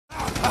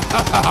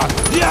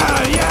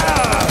Yeah,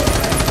 yeah!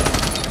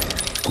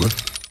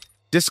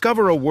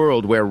 Discover a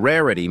world where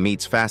rarity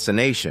meets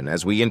fascination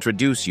as we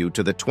introduce you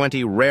to the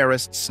 20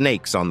 rarest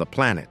snakes on the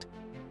planet.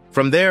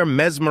 From their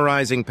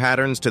mesmerizing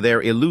patterns to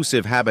their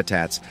elusive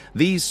habitats,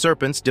 these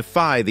serpents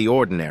defy the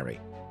ordinary.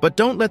 But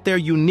don't let their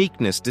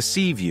uniqueness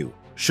deceive you,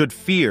 should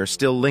fear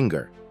still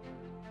linger.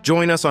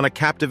 Join us on a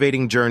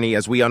captivating journey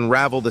as we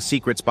unravel the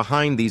secrets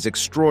behind these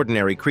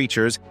extraordinary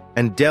creatures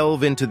and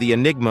delve into the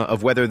enigma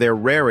of whether their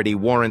rarity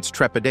warrants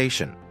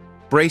trepidation.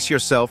 Brace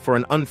yourself for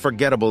an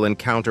unforgettable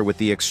encounter with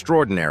the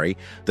extraordinary,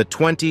 the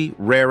 20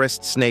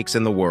 rarest snakes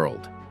in the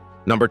world.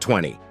 Number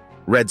 20.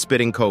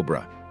 Red-spitting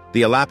cobra.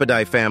 The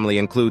Elapidae family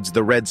includes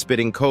the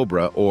red-spitting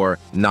cobra, or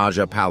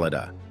Naja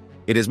pallida.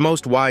 It is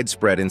most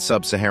widespread in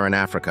sub-Saharan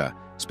Africa,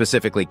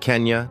 specifically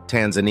Kenya,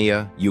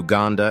 Tanzania,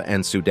 Uganda,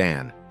 and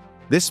Sudan.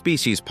 This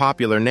species'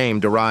 popular name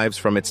derives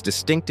from its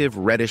distinctive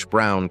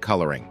reddish-brown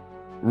coloring.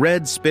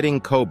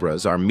 Red-spitting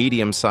cobras are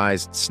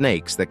medium-sized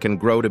snakes that can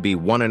grow to be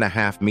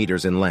 1.5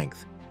 meters in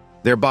length.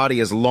 Their body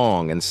is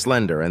long and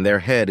slender, and their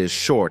head is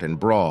short and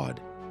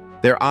broad.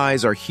 Their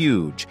eyes are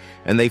huge,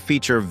 and they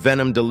feature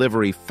venom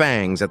delivery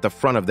fangs at the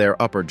front of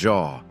their upper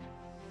jaw.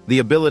 The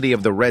ability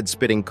of the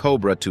red-spitting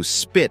cobra to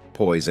spit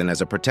poison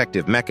as a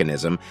protective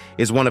mechanism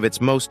is one of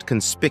its most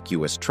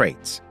conspicuous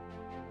traits.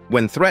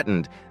 When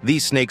threatened,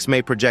 these snakes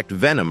may project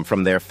venom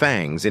from their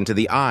fangs into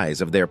the eyes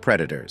of their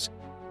predators.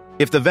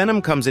 If the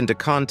venom comes into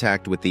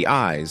contact with the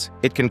eyes,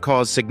 it can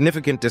cause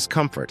significant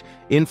discomfort,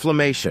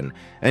 inflammation,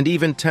 and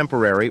even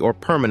temporary or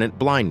permanent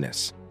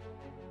blindness.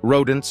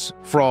 Rodents,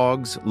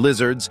 frogs,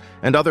 lizards,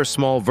 and other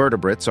small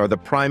vertebrates are the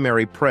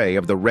primary prey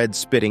of the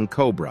red-spitting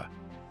cobra.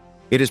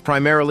 It is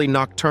primarily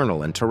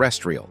nocturnal and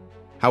terrestrial.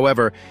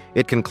 However,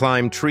 it can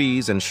climb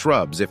trees and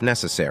shrubs if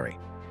necessary.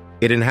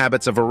 It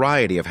inhabits a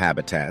variety of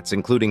habitats,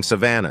 including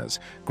savannas,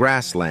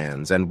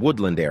 grasslands, and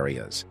woodland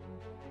areas.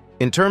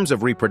 In terms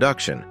of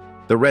reproduction,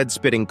 the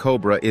red-spitting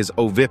cobra is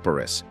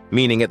oviparous,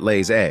 meaning it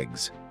lays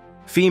eggs.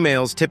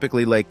 Females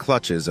typically lay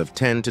clutches of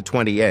 10 to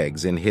 20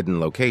 eggs in hidden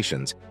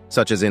locations,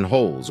 such as in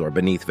holes or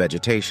beneath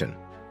vegetation.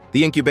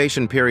 The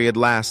incubation period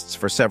lasts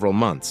for several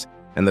months,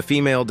 and the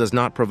female does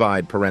not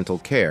provide parental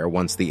care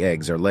once the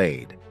eggs are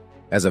laid.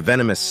 As a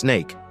venomous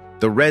snake,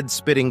 the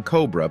red-spitting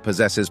cobra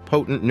possesses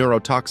potent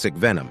neurotoxic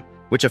venom,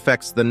 which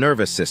affects the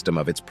nervous system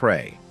of its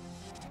prey.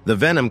 The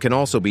venom can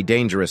also be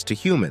dangerous to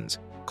humans,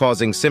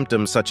 causing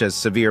symptoms such as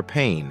severe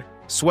pain,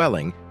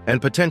 swelling,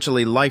 and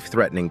potentially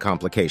life-threatening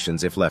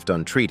complications if left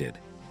untreated.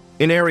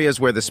 In areas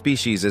where the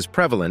species is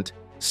prevalent,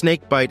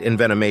 snakebite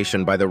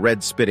envenomation by the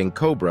red-spitting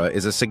cobra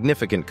is a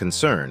significant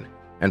concern,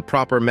 and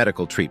proper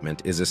medical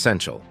treatment is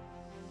essential.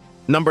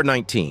 Number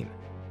 19.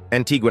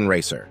 Antiguan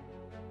racer.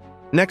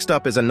 Next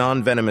up is a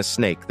non-venomous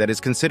snake that is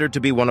considered to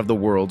be one of the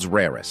world's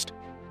rarest.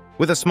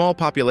 With a small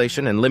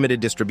population and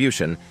limited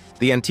distribution,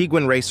 the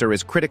Antiguan racer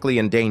is critically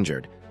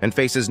endangered and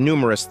faces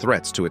numerous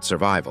threats to its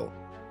survival.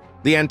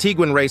 The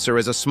Antiguan racer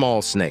is a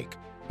small snake,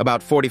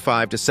 about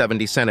 45 to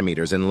 70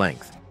 centimeters in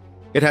length.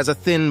 It has a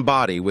thin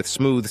body with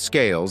smooth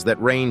scales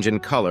that range in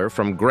color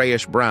from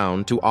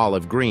grayish-brown to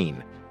olive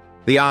green.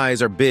 The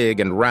eyes are big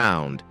and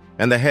round,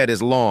 and the head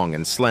is long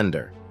and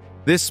slender.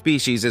 This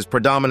species is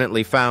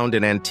predominantly found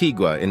in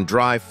Antigua in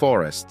dry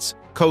forests,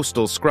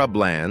 coastal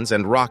scrublands,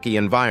 and rocky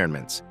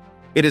environments.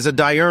 It is a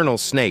diurnal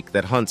snake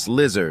that hunts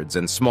lizards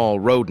and small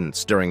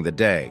rodents during the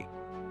day.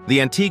 The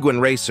Antiguan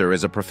racer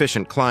is a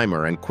proficient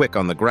climber and quick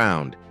on the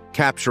ground,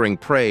 capturing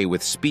prey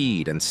with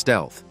speed and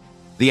stealth.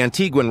 The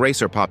Antiguan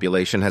racer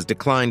population has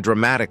declined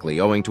dramatically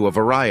owing to a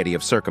variety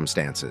of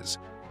circumstances.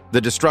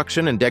 The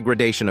destruction and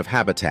degradation of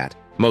habitat,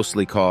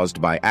 mostly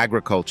caused by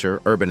agriculture,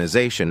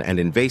 urbanization, and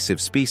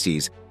invasive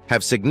species,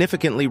 have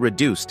significantly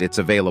reduced its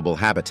available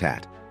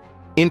habitat.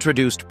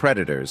 Introduced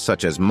predators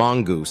such as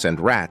mongoose and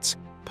rats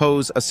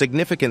pose a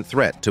significant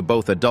threat to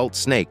both adult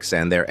snakes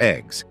and their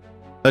eggs.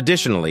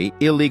 Additionally,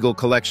 illegal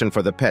collection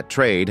for the pet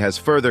trade has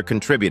further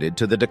contributed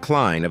to the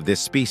decline of this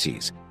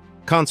species.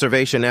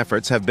 Conservation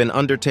efforts have been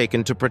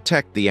undertaken to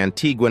protect the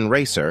Antiguan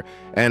racer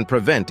and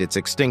prevent its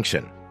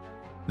extinction.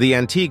 The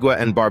Antigua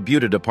and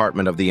Barbuda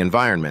Department of the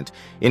Environment,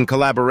 in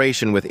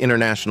collaboration with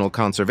international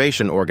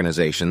conservation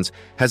organizations,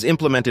 has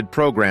implemented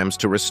programs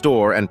to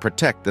restore and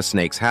protect the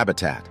snake's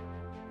habitat.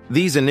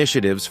 These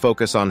initiatives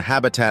focus on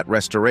habitat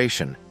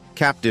restoration,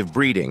 captive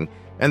breeding,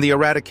 and the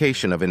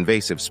eradication of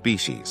invasive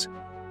species.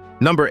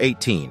 Number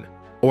 18.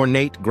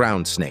 Ornate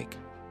ground snake.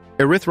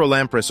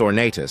 Erythrolampris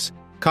ornatus,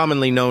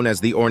 commonly known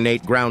as the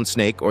ornate ground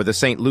snake or the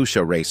St.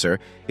 Lucia racer,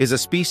 is a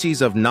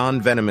species of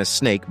non-venomous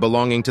snake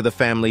belonging to the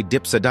family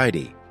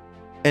Dipsodidae.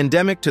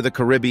 Endemic to the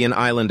Caribbean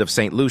island of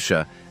St.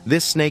 Lucia,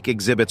 this snake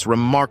exhibits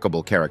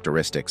remarkable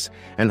characteristics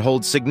and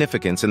holds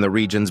significance in the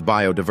region's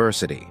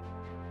biodiversity.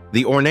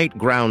 The ornate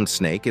ground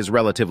snake is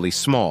relatively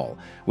small,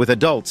 with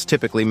adults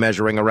typically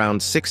measuring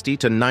around 60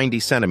 to 90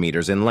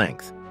 centimeters in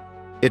length.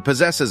 It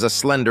possesses a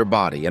slender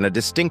body and a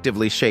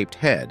distinctively shaped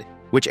head,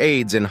 which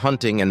aids in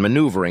hunting and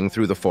maneuvering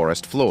through the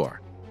forest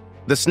floor.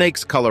 The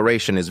snake's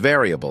coloration is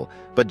variable,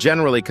 but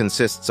generally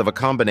consists of a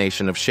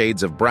combination of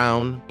shades of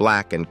brown,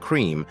 black, and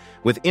cream,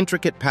 with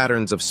intricate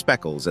patterns of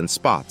speckles and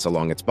spots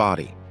along its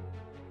body.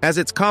 As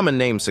its common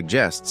name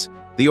suggests,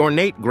 the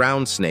ornate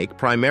ground snake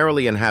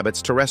primarily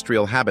inhabits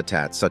terrestrial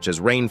habitats such as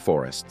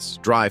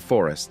rainforests, dry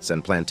forests,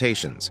 and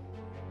plantations.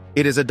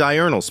 It is a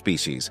diurnal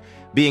species,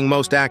 being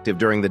most active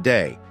during the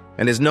day,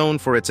 and is known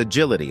for its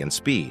agility and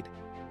speed.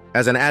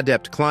 As an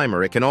adept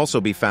climber, it can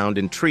also be found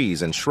in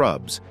trees and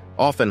shrubs,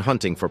 often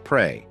hunting for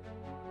prey.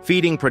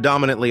 Feeding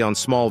predominantly on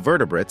small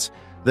vertebrates,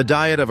 the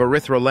diet of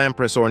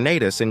Erythrolampus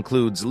ornatus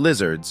includes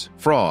lizards,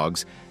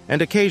 frogs,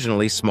 and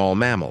occasionally small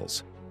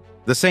mammals.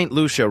 The St.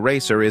 Lucia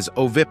racer is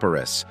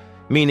oviparous,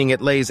 meaning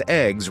it lays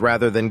eggs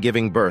rather than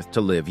giving birth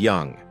to live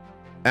young.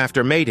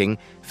 After mating,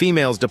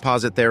 females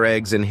deposit their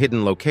eggs in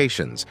hidden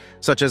locations,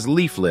 such as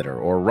leaf litter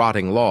or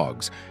rotting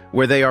logs,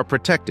 where they are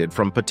protected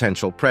from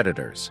potential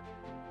predators.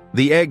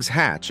 The eggs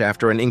hatch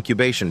after an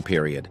incubation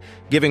period,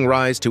 giving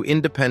rise to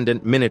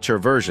independent miniature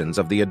versions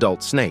of the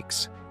adult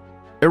snakes.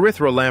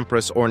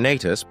 Erythrolampus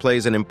ornatus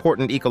plays an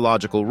important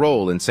ecological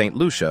role in St.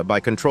 Lucia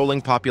by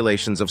controlling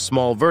populations of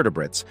small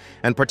vertebrates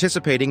and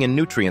participating in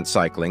nutrient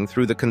cycling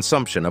through the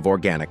consumption of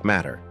organic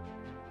matter.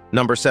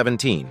 Number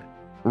 17.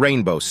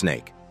 Rainbow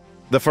snake.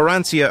 The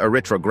Pharansia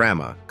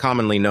erythrogramma,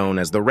 commonly known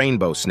as the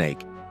rainbow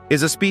snake,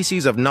 is a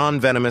species of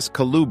non-venomous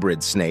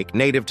colubrid snake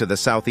native to the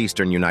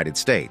southeastern United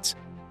States.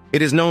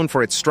 It is known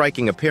for its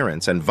striking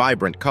appearance and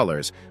vibrant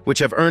colors, which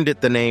have earned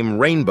it the name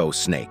rainbow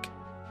snake.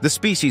 The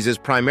species is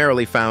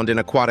primarily found in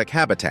aquatic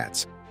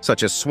habitats,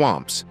 such as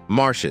swamps,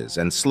 marshes,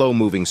 and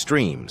slow-moving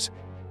streams.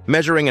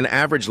 Measuring an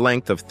average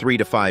length of 3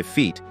 to 5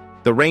 feet,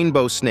 the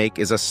rainbow snake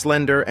is a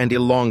slender and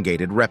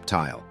elongated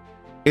reptile.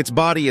 Its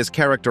body is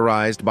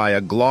characterized by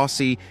a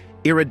glossy,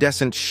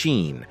 iridescent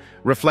sheen,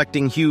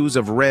 reflecting hues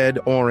of red,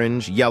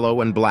 orange,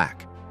 yellow, and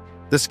black.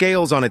 The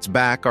scales on its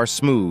back are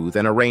smooth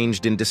and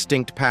arranged in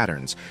distinct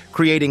patterns,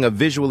 creating a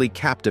visually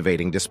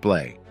captivating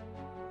display.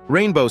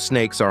 Rainbow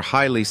snakes are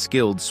highly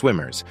skilled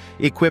swimmers,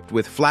 equipped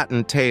with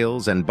flattened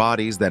tails and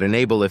bodies that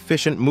enable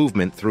efficient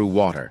movement through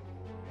water.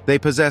 They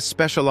possess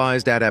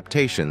specialized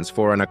adaptations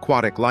for an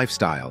aquatic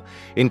lifestyle,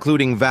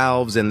 including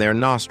valves in their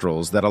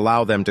nostrils that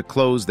allow them to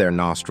close their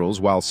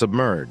nostrils while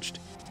submerged.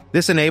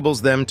 This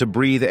enables them to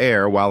breathe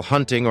air while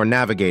hunting or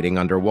navigating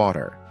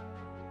underwater.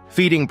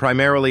 Feeding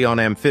primarily on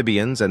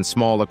amphibians and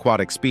small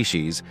aquatic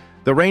species,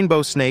 the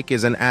rainbow snake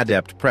is an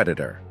adept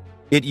predator.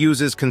 It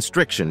uses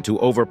constriction to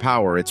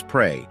overpower its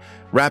prey,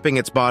 wrapping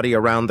its body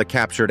around the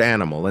captured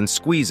animal and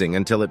squeezing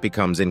until it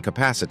becomes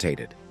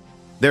incapacitated.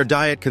 Their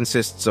diet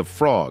consists of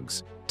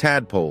frogs,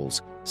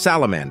 tadpoles,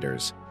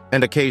 salamanders,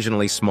 and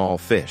occasionally small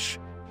fish.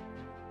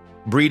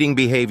 Breeding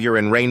behavior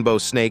in rainbow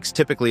snakes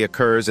typically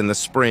occurs in the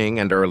spring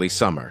and early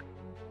summer.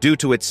 Due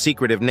to its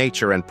secretive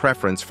nature and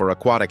preference for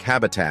aquatic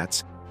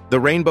habitats, the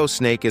rainbow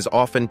snake is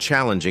often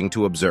challenging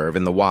to observe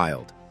in the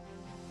wild.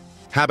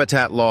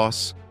 Habitat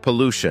loss,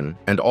 pollution,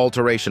 and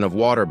alteration of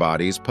water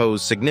bodies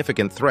pose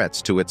significant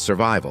threats to its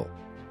survival.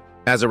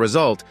 As a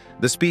result,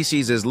 the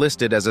species is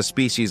listed as a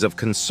species of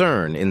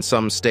concern in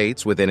some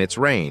states within its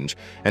range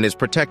and is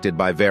protected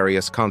by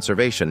various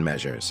conservation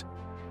measures.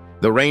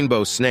 The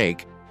rainbow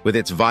snake, with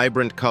its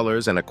vibrant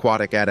colors and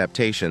aquatic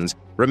adaptations,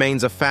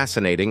 remains a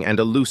fascinating and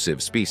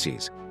elusive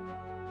species.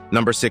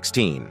 Number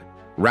 16.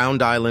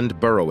 Round Island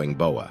burrowing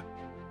boa.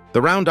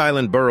 The round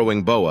island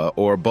burrowing boa,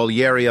 or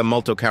Bulgaria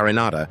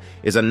multocarinata,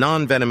 is a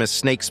non-venomous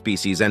snake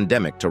species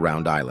endemic to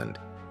Round Island,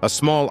 a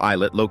small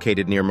islet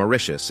located near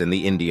Mauritius in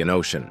the Indian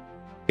Ocean.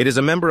 It is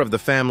a member of the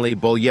family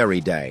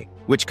Bulgaridae,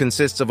 which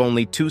consists of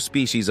only 2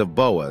 species of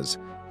boas,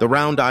 the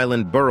Round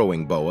Island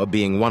burrowing boa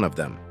being one of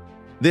them.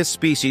 This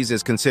species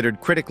is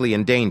considered critically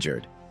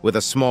endangered, with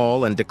a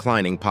small and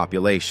declining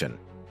population.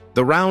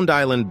 The Round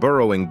Island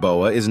burrowing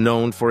boa is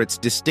known for its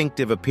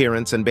distinctive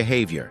appearance and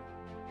behavior.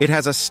 It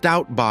has a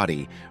stout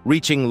body,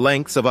 reaching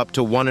lengths of up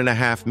to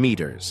 1.5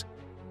 meters.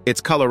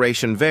 Its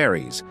coloration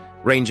varies,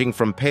 ranging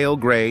from pale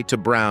gray to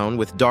brown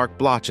with dark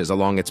blotches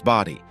along its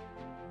body.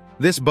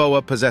 This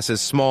boa possesses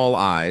small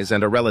eyes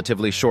and a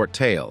relatively short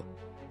tail.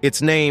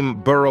 Its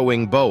name,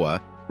 burrowing boa,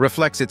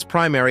 reflects its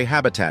primary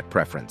habitat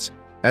preference,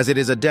 as it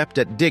is adept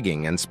at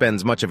digging and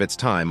spends much of its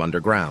time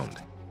underground.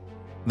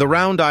 The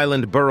Round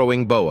Island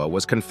burrowing boa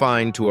was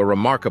confined to a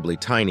remarkably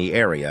tiny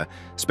area,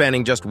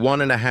 spanning just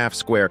 1.5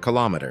 square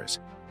kilometers.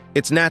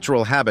 Its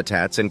natural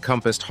habitats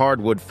encompassed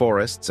hardwood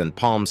forests and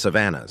palm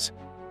savannas.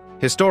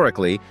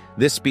 Historically,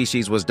 this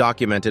species was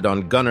documented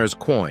on Gunner's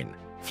Coin,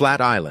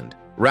 Flat Island,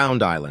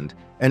 Round Island,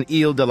 and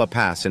Ile de la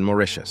Passe in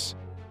Mauritius.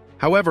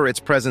 However,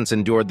 its presence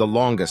endured the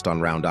longest on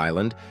Round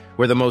Island,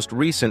 where the most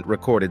recent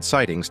recorded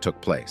sightings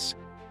took place.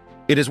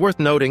 It is worth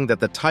noting that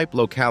the type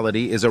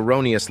locality is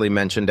erroneously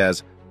mentioned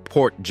as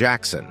Port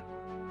Jackson.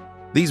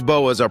 These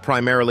boas are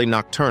primarily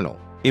nocturnal,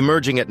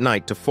 emerging at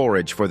night to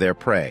forage for their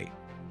prey.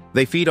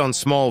 They feed on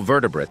small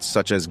vertebrates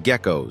such as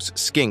geckos,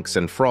 skinks,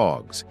 and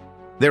frogs.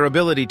 Their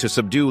ability to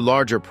subdue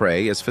larger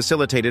prey is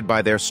facilitated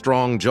by their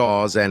strong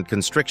jaws and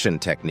constriction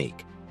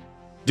technique.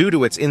 Due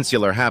to its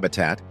insular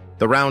habitat,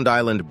 The round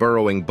island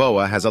burrowing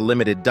boa has a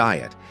limited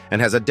diet and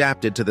has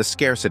adapted to the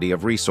scarcity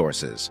of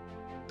resources.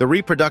 The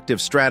reproductive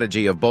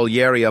strategy of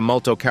Bulgaria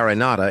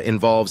multocarinata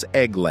involves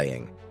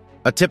egg-laying.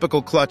 A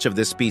typical clutch of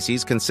this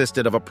species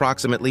consisted of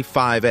approximately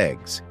 5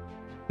 eggs.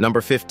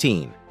 Number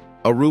 15.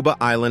 Aruba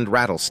Island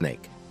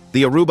rattlesnake.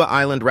 The Aruba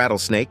Island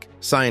rattlesnake,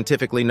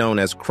 scientifically known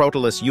as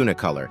Crotalus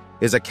unicolor,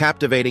 is a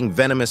captivating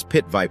venomous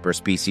pit viper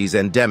species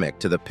endemic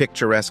to the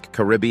picturesque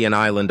Caribbean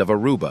island of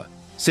Aruba,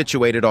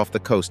 situated off the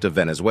coast of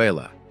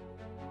Venezuela.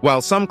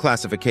 While some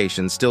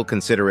classifications still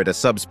consider it a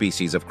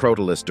subspecies of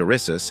Crotalus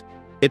dorissus,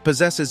 it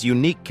possesses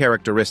unique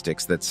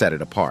characteristics that set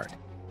it apart.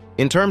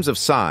 In terms of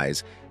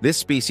size, this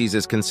species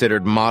is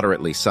considered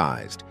moderately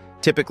sized,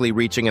 typically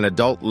reaching an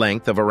adult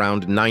length of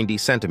around 90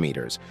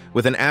 centimeters,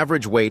 with an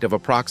average weight of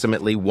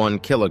approximately 1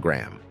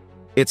 kilogram.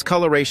 Its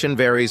coloration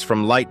varies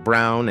from light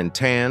brown and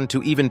tan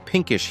to even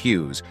pinkish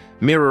hues,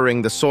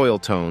 mirroring the soil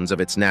tones of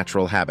its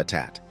natural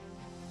habitat.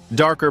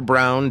 Darker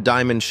brown,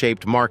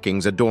 diamond-shaped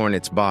markings adorn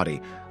its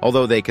body,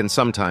 although they can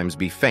sometimes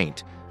be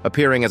faint,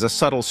 appearing as a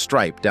subtle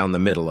stripe down the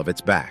middle of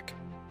its back.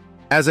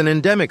 As an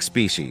endemic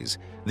species,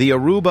 the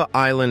Aruba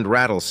Island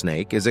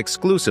rattlesnake is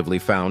exclusively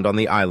found on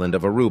the island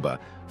of Aruba,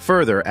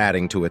 further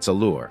adding to its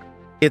allure.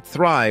 It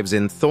thrives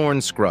in thorn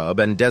scrub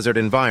and desert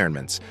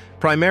environments,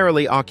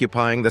 primarily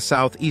occupying the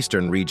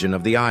southeastern region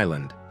of the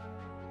island.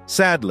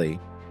 Sadly,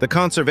 the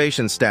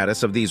conservation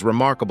status of these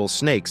remarkable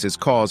snakes is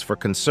cause for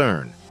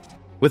concern.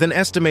 With an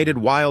estimated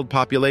wild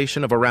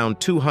population of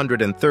around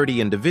 230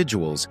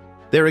 individuals,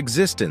 their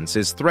existence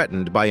is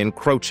threatened by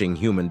encroaching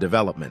human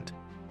development.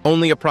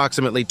 Only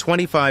approximately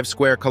 25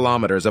 square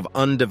kilometers of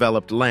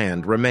undeveloped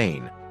land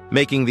remain,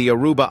 making the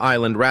Aruba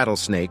Island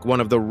rattlesnake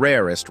one of the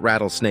rarest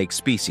rattlesnake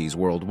species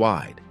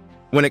worldwide.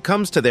 When it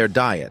comes to their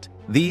diet,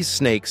 these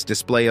snakes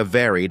display a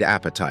varied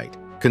appetite,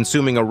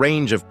 consuming a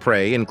range of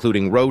prey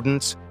including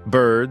rodents,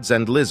 birds,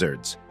 and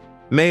lizards.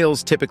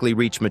 Males typically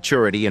reach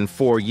maturity in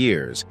 4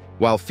 years,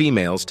 while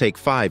females take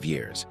 5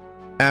 years.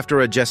 After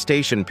a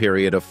gestation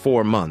period of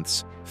 4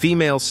 months,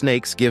 female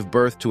snakes give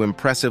birth to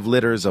impressive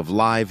litters of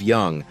live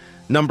young,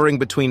 numbering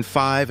between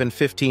 5 and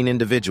 15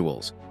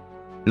 individuals.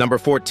 Number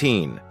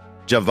 14.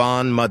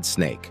 Javan mud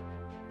snake.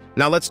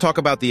 Now let's talk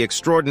about the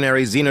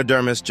extraordinary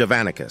Xenodermis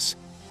javanicus,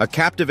 a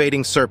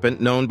captivating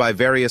serpent known by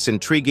various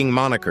intriguing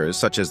monikers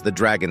such as the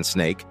dragon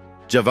snake,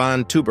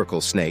 Javan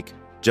tubercle snake,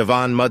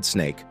 Javan mud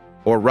snake,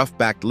 or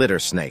rough-backed litter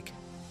snake.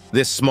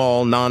 This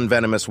small,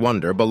 non-venomous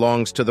wonder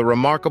belongs to the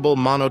remarkable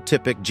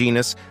monotypic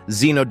genus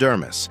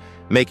Xenodermis,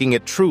 making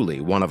it truly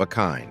one of a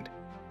kind.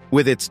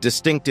 With its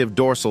distinctive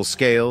dorsal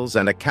scales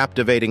and a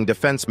captivating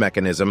defense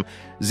mechanism,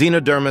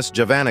 Xenodermis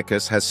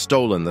javanicus has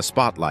stolen the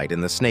spotlight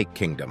in the snake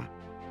kingdom.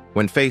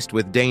 When faced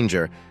with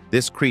danger,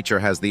 this creature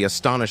has the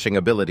astonishing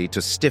ability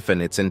to stiffen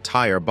its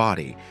entire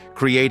body,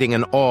 creating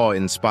an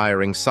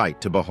awe-inspiring sight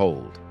to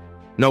behold.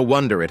 No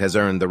wonder it has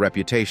earned the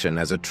reputation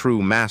as a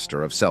true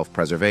master of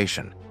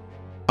self-preservation.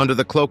 Under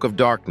the cloak of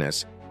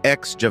darkness,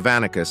 X.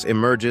 javanicus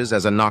emerges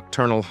as a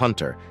nocturnal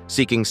hunter,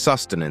 seeking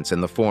sustenance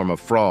in the form of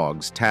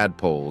frogs,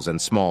 tadpoles,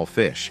 and small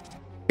fish.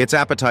 Its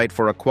appetite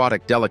for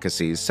aquatic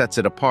delicacies sets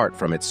it apart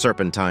from its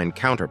serpentine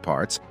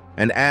counterparts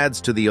and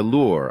adds to the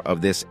allure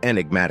of this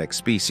enigmatic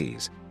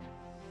species.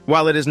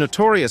 While it is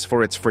notorious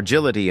for its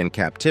fragility and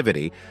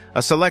captivity,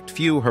 a select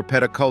few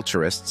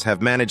herpetoculturists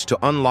have managed to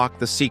unlock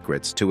the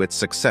secrets to its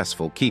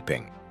successful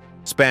keeping.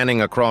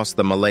 Spanning across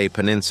the Malay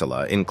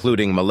Peninsula,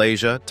 including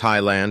Malaysia,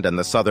 Thailand, and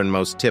the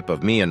southernmost tip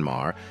of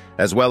Myanmar,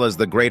 as well as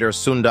the greater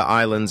Sunda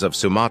Islands of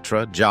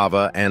Sumatra,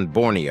 Java, and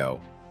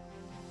Borneo.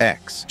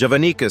 X.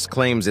 javanicus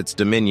claims its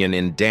dominion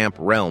in damp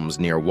realms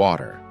near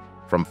water.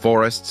 From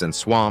forests and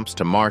swamps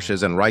to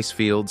marshes and rice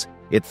fields,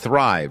 it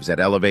thrives at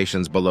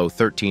elevations below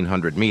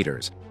 1,300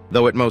 meters,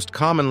 though it most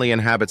commonly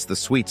inhabits the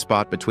sweet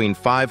spot between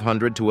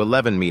 500 to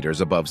 11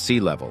 meters above sea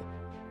level.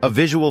 A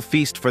visual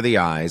feast for the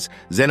eyes,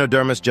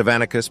 Xenodermis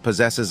javanicus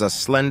possesses a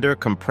slender,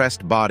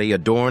 compressed body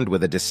adorned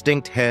with a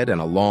distinct head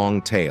and a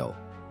long tail.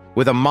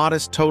 With a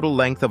modest total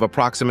length of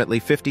approximately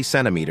 50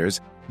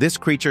 centimeters, this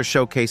creature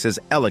showcases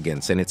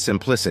elegance in its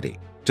simplicity.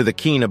 To the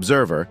keen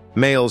observer,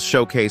 males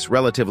showcase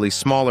relatively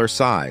smaller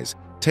size,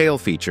 tail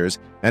features,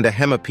 and a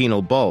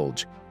hemipenal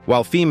bulge,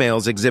 while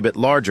females exhibit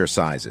larger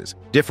sizes,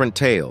 different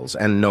tails,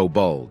 and no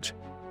bulge.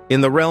 In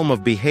the realm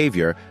of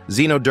behavior,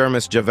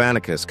 Xenodermis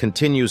javanicus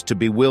continues to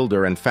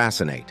bewilder and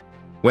fascinate.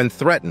 When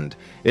threatened,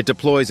 it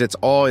deploys its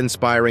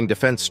awe-inspiring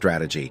defense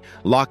strategy,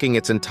 locking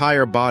its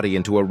entire body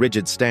into a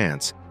rigid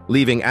stance,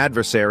 leaving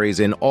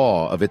adversaries in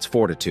awe of its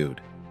fortitude.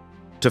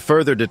 To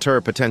further deter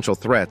potential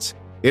threats,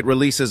 it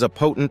releases a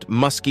potent,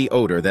 musky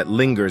odor that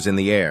lingers in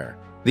the air.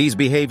 These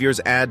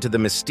behaviors add to the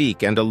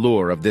mystique and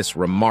allure of this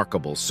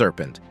remarkable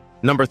serpent.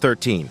 Number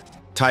 13.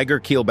 Tiger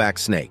keelback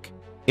snake.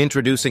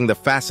 Introducing the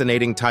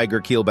fascinating tiger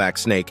keelback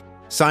snake,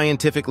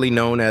 scientifically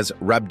known as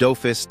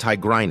Rhabdophis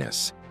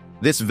tigrinus.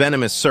 This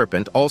venomous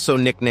serpent, also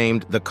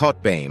nicknamed the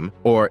kotbame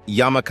or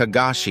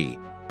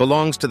yamakagashi,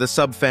 belongs to the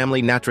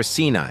subfamily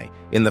Natricinae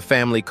in the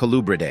family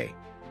Colubridae.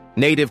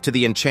 Native to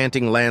the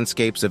enchanting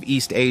landscapes of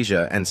East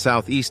Asia and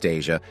Southeast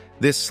Asia,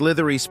 this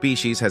slithery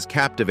species has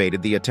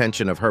captivated the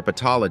attention of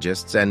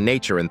herpetologists and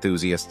nature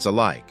enthusiasts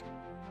alike.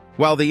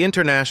 While the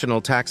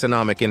International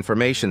Taxonomic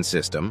Information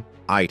System,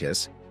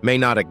 ITIS, may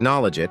not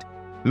acknowledge it,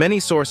 many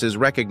sources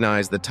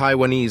recognize the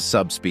Taiwanese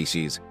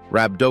subspecies,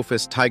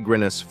 Rhabdophis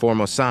tigrinus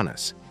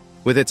formosanus.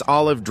 With its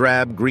olive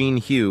drab green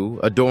hue,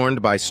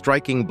 adorned by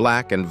striking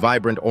black and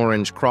vibrant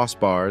orange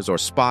crossbars or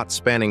spots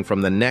spanning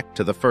from the neck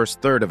to the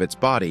first third of its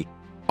body,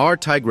 R.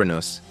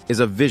 tigrinus is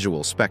a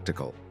visual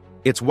spectacle.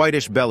 Its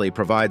whitish belly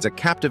provides a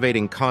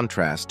captivating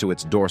contrast to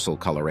its dorsal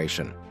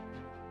coloration.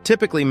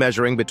 Typically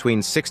measuring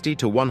between 60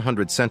 to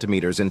 100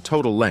 centimeters in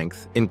total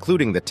length,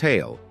 including the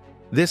tail,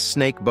 this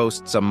snake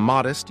boasts a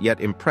modest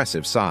yet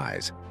impressive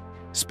size.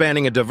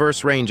 Spanning a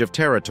diverse range of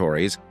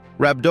territories,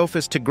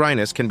 Rhabdophis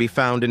tigrinus can be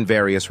found in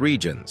various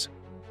regions.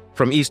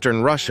 From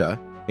eastern Russia,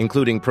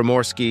 including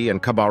Primorsky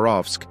and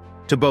Khabarovsk,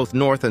 to both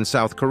North and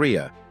South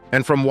Korea,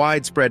 and from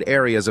widespread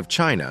areas of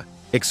China,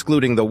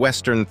 excluding the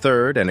western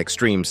third and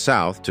extreme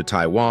south to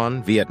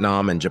Taiwan,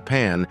 Vietnam, and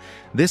Japan,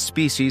 this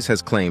species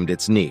has claimed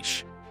its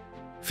niche.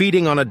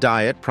 Feeding on a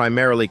diet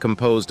primarily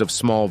composed of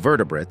small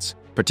vertebrates,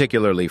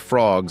 particularly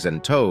frogs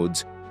and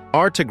toads,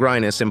 R.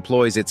 tigrinus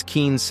employs its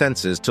keen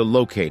senses to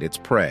locate its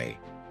prey.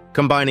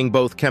 Combining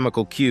both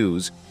chemical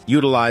cues,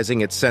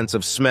 utilizing its sense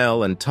of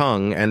smell and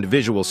tongue and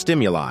visual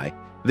stimuli,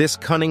 this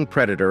cunning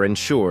predator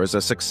ensures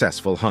a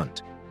successful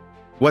hunt.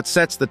 What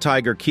sets the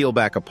tiger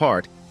keelback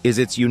apart is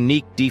its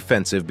unique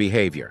defensive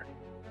behavior.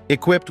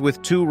 Equipped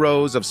with 2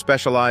 rows of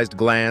specialized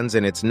glands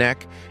in its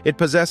neck, it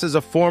possesses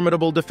a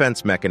formidable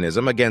defense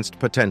mechanism against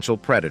potential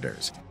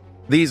predators.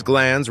 These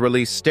glands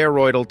release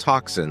steroidal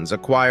toxins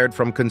acquired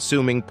from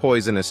consuming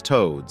poisonous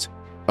toads,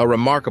 a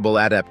remarkable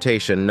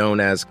adaptation known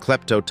as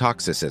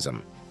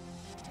kleptotoxicism.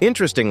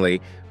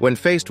 Interestingly, when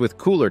faced with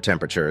cooler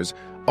temperatures,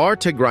 R.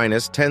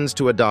 tigrinus tends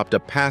to adopt a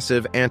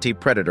passive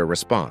anti-predator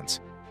response.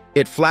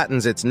 It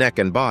flattens its neck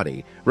and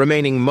body,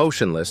 remaining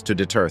motionless to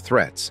deter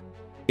threats.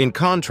 In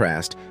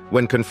contrast,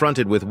 when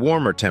confronted with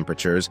warmer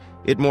temperatures,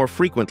 it more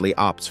frequently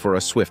opts for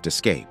a swift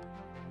escape.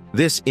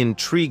 This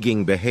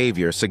intriguing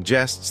behavior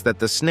suggests that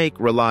the snake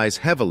relies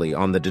heavily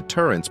on the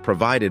deterrence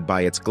provided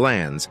by its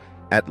glands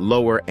at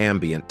lower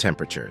ambient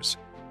temperatures.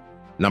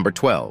 Number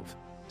 12.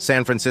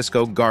 San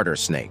Francisco garter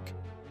snake.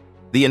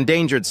 The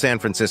endangered San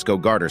Francisco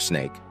garter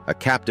snake, a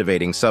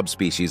captivating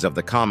subspecies of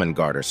the common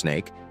garter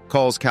snake,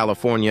 calls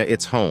California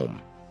its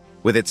home.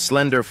 With its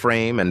slender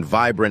frame and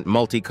vibrant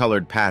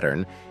multicolored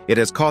pattern, it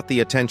has caught the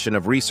attention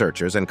of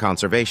researchers and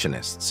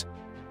conservationists.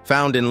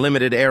 Found in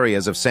limited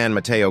areas of San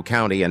Mateo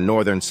County and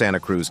northern Santa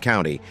Cruz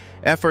County,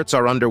 efforts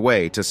are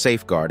underway to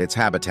safeguard its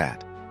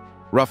habitat.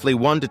 Roughly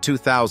 1,000 to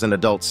 2,000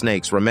 adult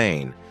snakes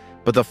remain,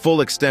 but the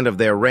full extent of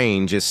their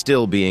range is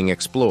still being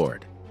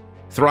explored.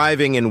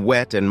 Thriving in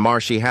wet and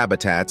marshy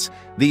habitats,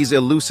 these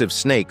elusive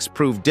snakes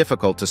prove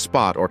difficult to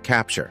spot or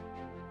capture.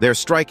 Their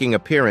striking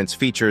appearance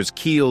features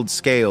keeled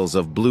scales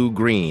of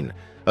blue-green,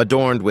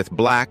 adorned with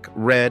black,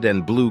 red,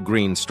 and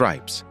blue-green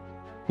stripes.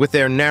 With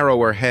their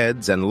narrower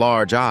heads and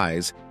large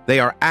eyes, they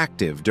are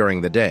active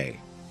during the day.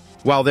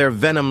 While their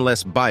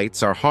venomless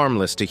bites are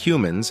harmless to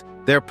humans,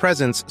 their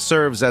presence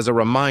serves as a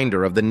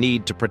reminder of the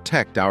need to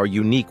protect our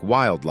unique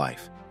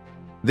wildlife.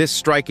 This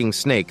striking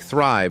snake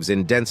thrives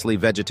in densely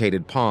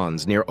vegetated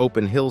ponds near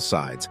open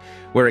hillsides,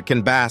 where it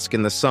can bask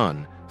in the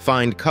sun,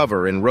 find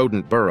cover in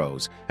rodent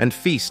burrows, and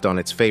feast on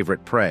its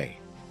favorite prey.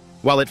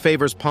 While it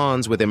favors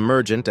ponds with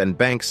emergent and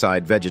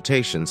bankside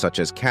vegetation such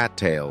as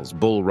cattails,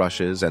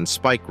 bulrushes, and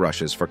spike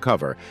rushes for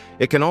cover,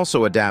 it can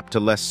also adapt to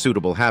less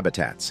suitable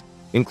habitats,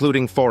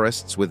 including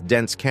forests with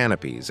dense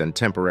canopies and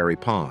temporary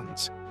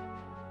ponds.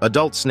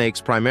 Adult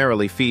snakes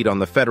primarily feed on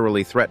the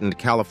federally threatened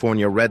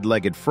California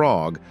red-legged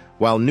frog,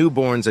 while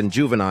newborns and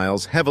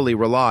juveniles heavily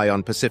rely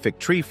on Pacific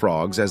tree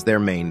frogs as their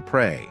main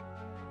prey.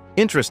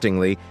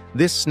 Interestingly,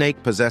 this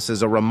snake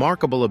possesses a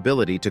remarkable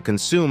ability to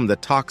consume the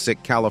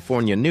toxic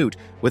California newt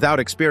without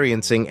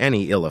experiencing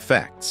any ill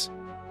effects.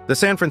 The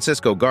San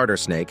Francisco garter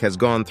snake has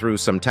gone through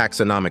some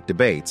taxonomic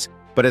debates,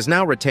 but has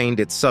now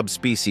retained its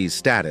subspecies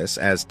status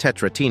as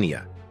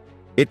Tetratenia.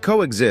 It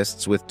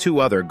coexists with 2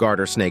 other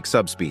garter snake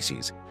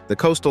subspecies, the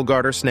coastal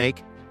garter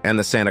snake and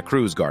the Santa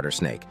Cruz garter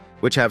snake,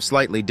 which have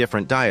slightly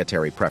different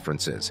dietary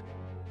preferences.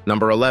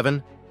 Number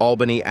 11.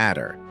 Albany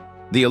adder.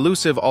 The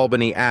elusive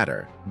Albany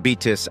adder,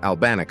 Betis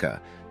albanica,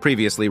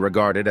 previously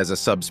regarded as a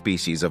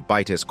subspecies of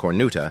Betis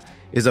cornuta,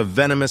 is a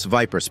venomous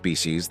viper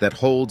species that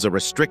holds a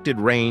restricted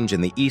range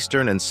in the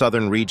eastern and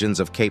southern regions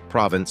of Cape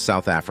Province,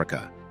 South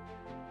Africa.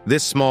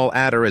 This small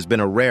adder has been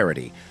a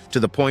rarity,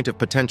 to the point of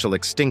potential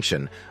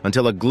extinction,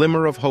 until a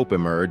glimmer of hope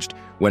emerged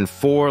when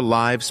 4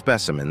 live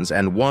specimens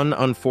and 1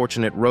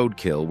 unfortunate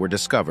roadkill were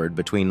discovered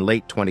between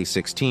late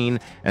 2016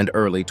 and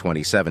early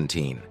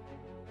 2017.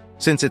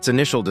 Since its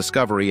initial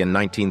discovery in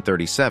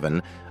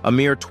 1937, a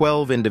mere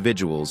 12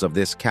 individuals of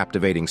this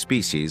captivating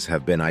species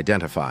have been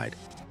identified.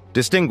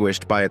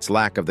 Distinguished by its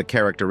lack of the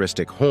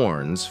characteristic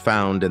horns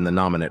found in the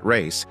nominate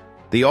race,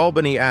 the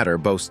Albany adder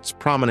boasts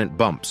prominent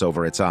bumps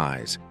over its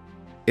eyes.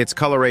 Its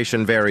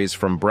coloration varies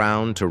from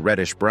brown to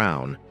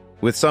reddish-brown,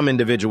 with some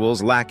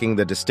individuals lacking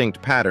the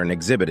distinct pattern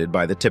exhibited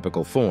by the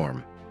typical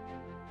form.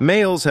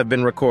 Males have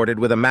been recorded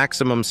with a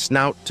maximum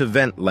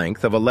snout-to-vent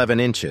length of 11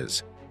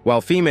 inches,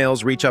 while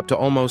females reach up to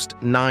almost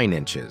 9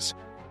 inches.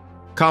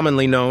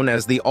 Commonly known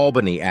as the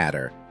Albany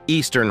adder,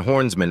 eastern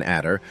hornsman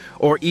adder,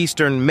 or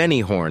eastern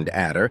many-horned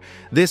adder,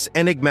 this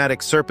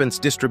enigmatic serpent's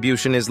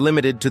distribution is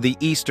limited to the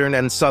eastern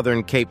and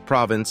southern Cape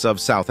Province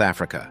of South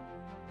Africa.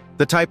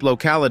 The type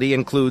locality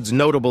includes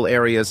notable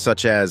areas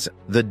such as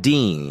the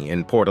Dee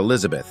in Port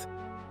Elizabeth,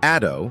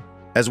 Addo,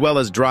 as well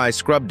as dry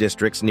scrub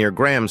districts near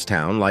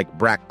Grahamstown like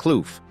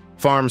Brackkloof,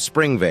 Farm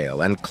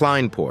Springvale, and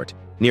Kleinport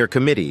near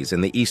Committees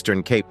in the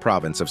eastern Cape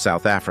Province of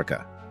South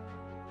Africa.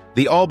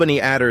 The Albany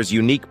adder's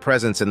unique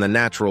presence in the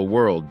natural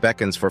world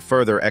beckons for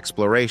further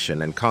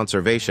exploration and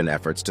conservation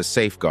efforts to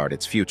safeguard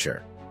its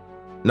future.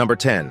 Number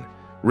 10.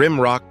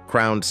 Rimrock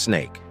Crowned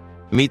Snake.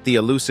 Meet the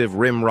elusive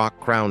Rimrock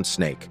Crowned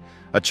Snake,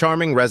 a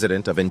charming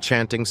resident of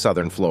enchanting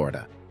southern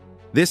Florida.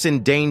 This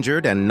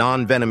endangered and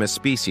non-venomous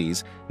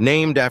species,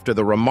 named after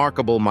the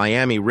remarkable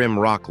Miami Rim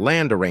Rock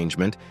land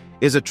arrangement,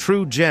 is a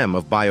true gem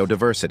of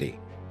biodiversity.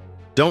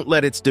 Don't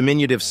let its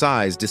diminutive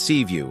size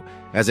deceive you,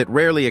 as it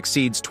rarely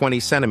exceeds 20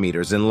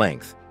 centimeters in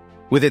length.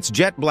 With its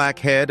jet black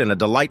head and a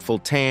delightful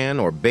tan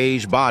or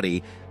beige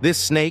body, this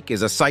snake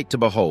is a sight to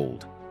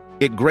behold.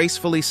 It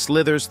gracefully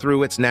slithers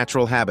through its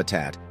natural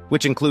habitat,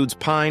 which includes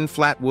pine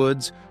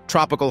flatwoods,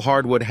 tropical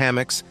hardwood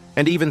hammocks,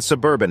 and even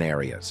suburban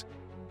areas.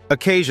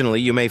 Occasionally,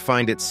 you may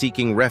find it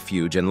seeking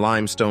refuge in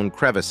limestone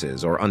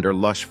crevices or under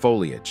lush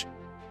foliage.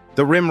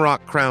 The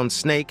rimrock crowned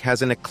snake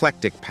has an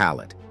eclectic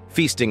palate,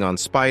 feasting on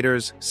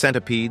spiders,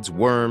 centipedes,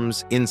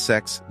 worms,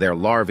 insects, their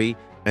larvae,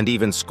 and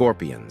even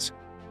scorpions.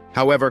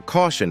 However,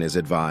 caution is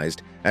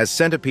advised, as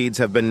centipedes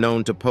have been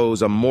known to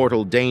pose a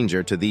mortal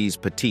danger to these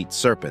petite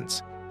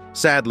serpents.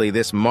 Sadly,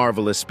 this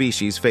marvelous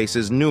species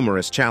faces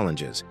numerous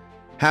challenges.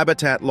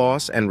 Habitat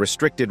loss and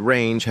restricted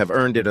range have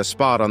earned it a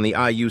spot on the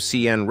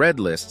IUCN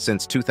Red List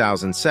since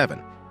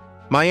 2007.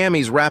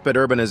 Miami's rapid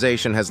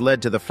urbanization has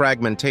led to the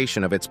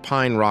fragmentation of its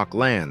pine rock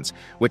lands,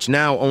 which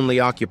now only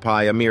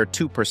occupy a mere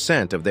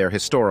 2% of their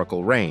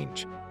historical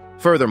range.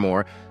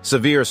 Furthermore,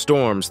 severe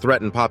storms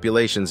threaten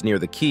populations near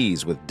the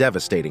Keys with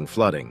devastating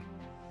flooding.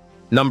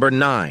 Number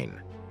 9.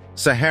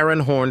 Saharan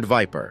Horned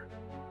Viper.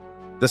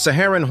 The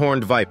Saharan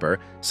horned viper,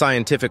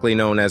 scientifically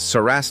known as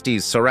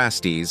Cerastes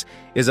cerastes,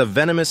 is a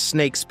venomous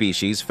snake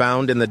species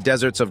found in the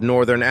deserts of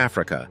northern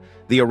Africa,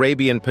 the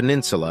Arabian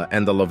Peninsula,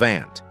 and the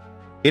Levant.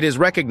 It is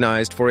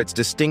recognized for its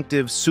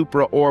distinctive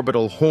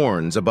supraorbital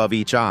horns above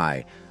each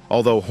eye,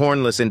 although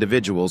hornless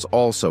individuals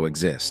also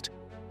exist.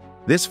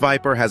 This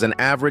viper has an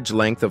average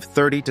length of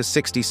 30 to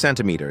 60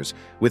 centimeters,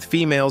 with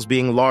females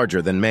being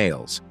larger than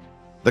males.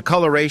 The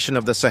coloration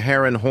of the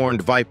Saharan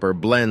horned viper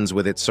blends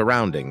with its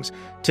surroundings,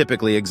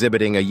 typically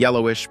exhibiting a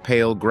yellowish,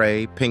 pale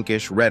gray,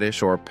 pinkish,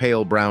 reddish, or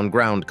pale brown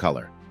ground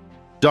color.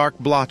 Dark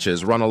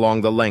blotches run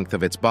along the length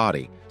of its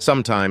body,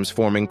 sometimes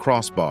forming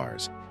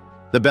crossbars.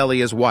 The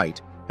belly is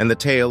white, and the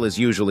tail is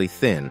usually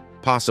thin,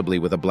 possibly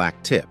with a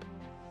black tip.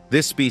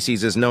 This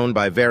species is known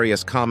by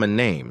various common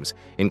names,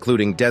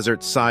 including desert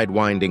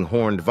sidewinding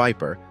horned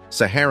viper,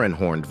 Saharan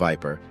horned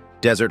viper,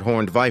 desert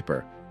horned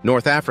viper,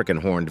 North African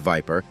horned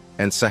viper,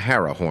 and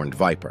Sahara horned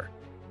viper.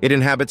 It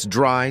inhabits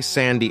dry,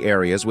 sandy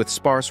areas with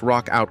sparse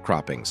rock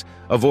outcroppings,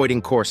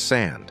 avoiding coarse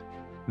sand.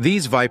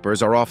 These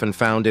vipers are often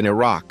found in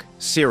Iraq,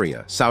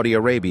 Syria, Saudi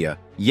Arabia,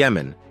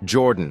 Yemen,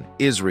 Jordan,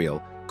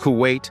 Israel,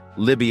 Kuwait,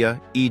 Libya,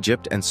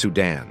 Egypt, and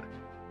Sudan.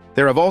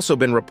 There have also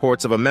been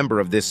reports of a member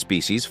of this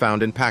species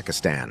found in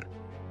Pakistan.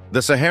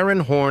 The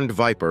Saharan horned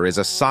viper is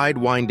a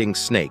sidewinding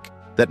snake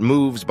that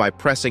moves by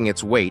pressing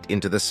its weight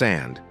into the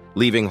sand,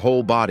 leaving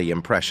whole-body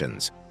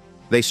impressions.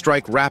 They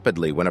strike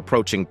rapidly when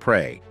approaching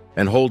prey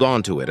and hold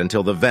on to it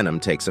until the venom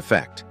takes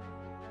effect.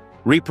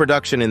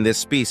 Reproduction in this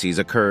species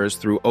occurs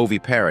through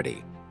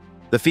oviparity.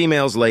 The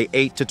females lay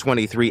 8 to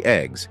 23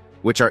 eggs,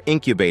 which are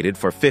incubated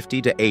for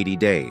 50 to 80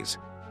 days.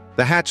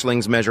 The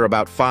hatchlings measure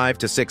about 5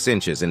 to 6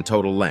 inches in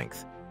total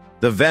length.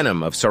 The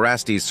venom of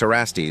Cerastes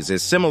cerastes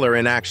is similar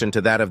in action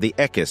to that of the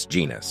Echis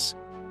genus.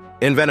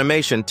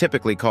 Envenomation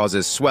typically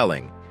causes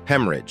swelling,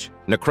 hemorrhage,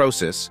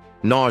 necrosis,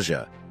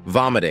 nausea,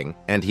 vomiting,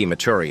 and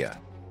hematuria.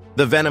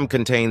 The venom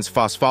contains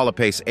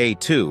phospholipase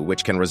A2,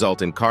 which can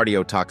result in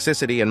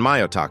cardiotoxicity and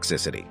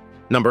myotoxicity.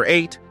 Number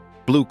 8.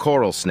 Blue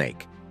coral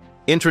snake.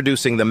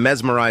 Introducing the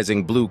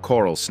mesmerizing blue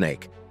coral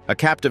snake, a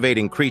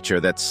captivating creature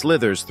that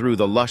slithers through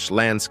the lush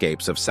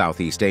landscapes of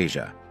Southeast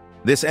Asia.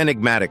 This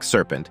enigmatic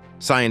serpent,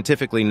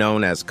 scientifically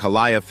known as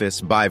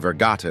Calliophis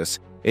bivirgatus,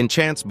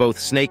 enchants both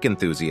snake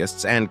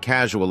enthusiasts and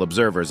casual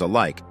observers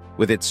alike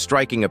with its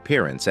striking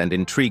appearance and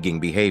intriguing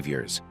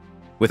behaviors.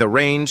 With a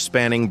range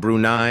spanning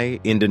Brunei,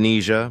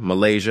 Indonesia,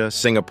 Malaysia,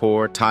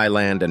 Singapore,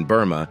 Thailand, and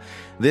Burma,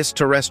 this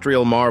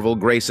terrestrial marvel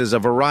graces a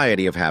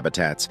variety of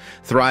habitats,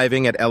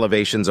 thriving at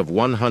elevations of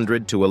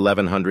 100 to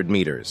 1,100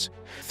 meters.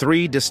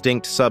 3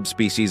 distinct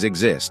subspecies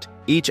exist,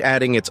 each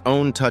adding its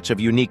own touch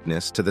of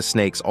uniqueness to the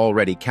snake's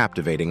already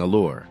captivating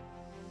allure.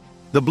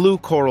 The blue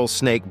coral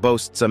snake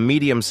boasts a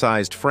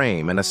medium-sized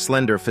frame and a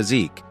slender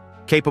physique,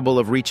 capable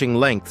of reaching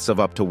lengths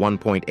of up to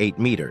 1.8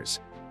 meters.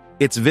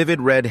 Its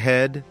vivid red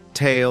head,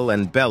 tail,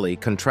 and belly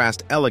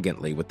contrast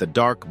elegantly with the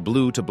dark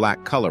blue to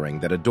black coloring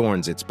that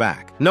adorns its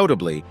back.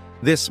 Notably,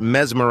 this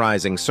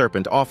mesmerizing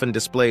serpent often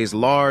displays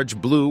large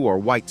blue or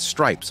white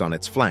stripes on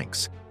its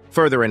flanks,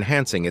 further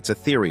enhancing its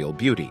ethereal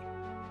beauty.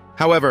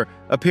 However,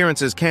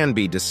 appearances can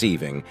be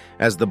deceiving,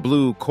 as the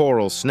blue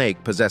coral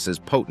snake possesses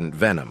potent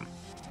venom.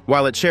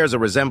 While it shares a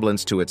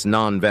resemblance to its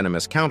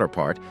non-venomous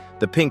counterpart,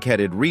 the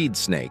pink-headed reed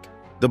snake,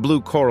 the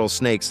blue coral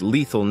snake's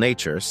lethal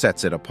nature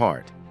sets it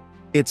apart.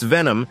 Its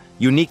venom,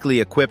 uniquely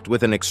equipped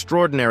with an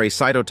extraordinary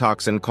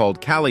cytotoxin called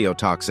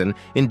caliotoxin,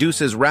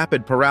 induces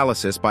rapid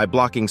paralysis by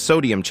blocking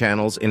sodium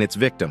channels in its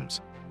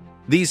victims.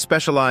 These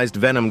specialized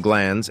venom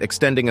glands,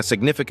 extending a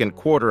significant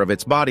quarter of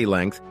its body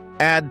length,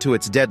 add to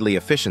its deadly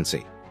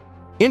efficiency.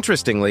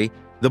 Interestingly,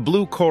 the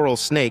blue coral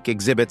snake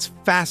exhibits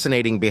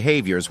fascinating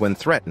behaviors when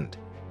threatened.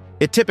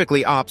 It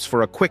typically opts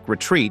for a quick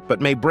retreat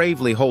but may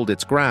bravely hold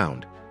its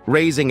ground,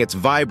 raising its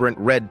vibrant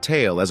red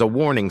tail as a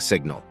warning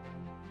signal.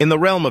 In the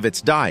realm of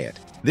its diet,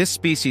 this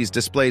species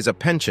displays a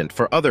penchant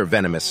for other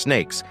venomous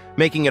snakes,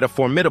 making it a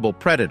formidable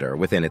predator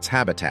within its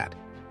habitat.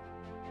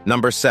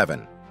 Number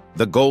 7.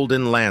 The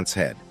golden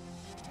lancehead.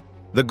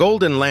 The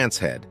golden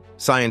lancehead,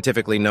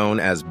 scientifically known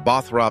as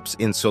Bothrops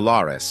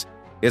insularis,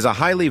 is a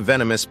highly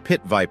venomous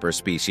pit viper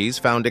species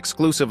found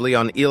exclusively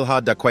on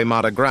Ilha da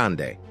Queimada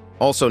Grande,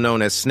 also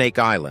known as Snake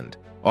Island,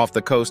 off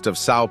the coast of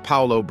São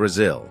Paulo,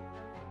 Brazil.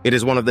 It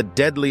is one of the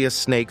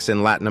deadliest snakes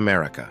in Latin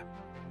America.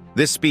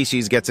 This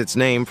species gets its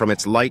name from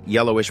its light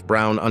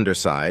yellowish-brown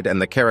underside and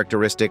the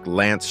characteristic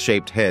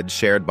lance-shaped head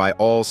shared by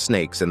all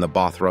snakes in the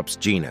Bothrops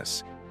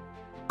genus.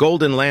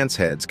 Golden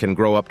lanceheads can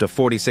grow up to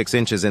 46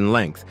 inches in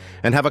length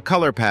and have a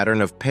color pattern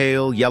of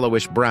pale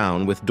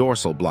yellowish-brown with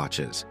dorsal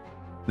blotches.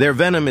 Their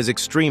venom is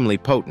extremely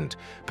potent,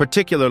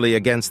 particularly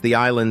against the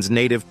island's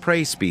native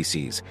prey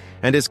species,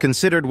 and is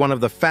considered one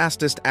of the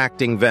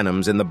fastest-acting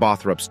venoms in the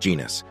Bothrops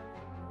genus.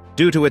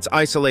 Due to its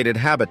isolated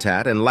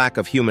habitat and lack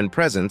of human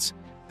presence,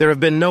 there have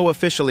been no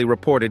officially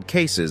reported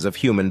cases of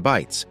human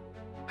bites.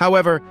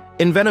 However,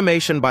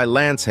 envenomation by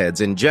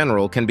lanceheads in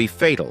general can be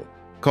fatal,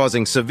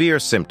 causing severe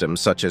symptoms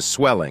such as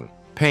swelling,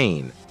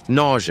 pain,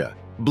 nausea,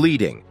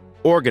 bleeding,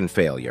 organ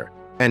failure,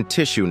 and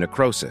tissue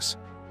necrosis.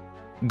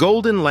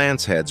 Golden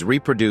lanceheads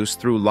reproduce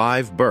through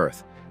live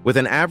birth, with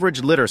an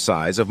average litter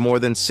size of more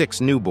than 6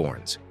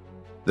 newborns.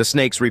 The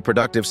snake's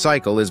reproductive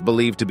cycle is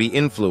believed to be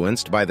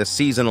influenced by the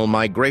seasonal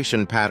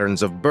migration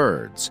patterns of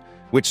birds,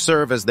 which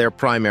serve as their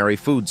primary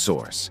food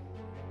source.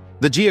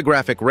 The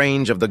geographic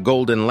range of the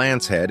golden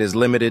lancehead is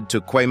limited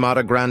to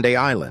Queimada Grande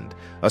Island,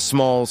 a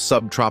small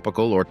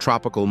subtropical or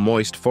tropical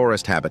moist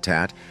forest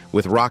habitat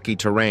with rocky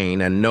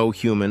terrain and no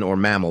human or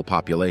mammal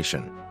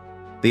population.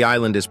 The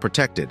island is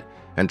protected,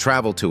 and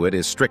travel to it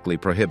is strictly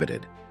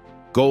prohibited.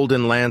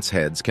 Golden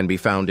lanceheads can be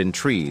found in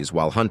trees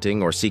while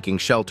hunting or seeking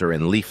shelter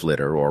in leaf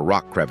litter or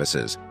rock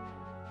crevices.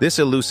 This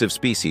elusive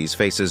species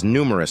faces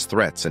numerous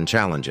threats and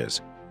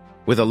challenges.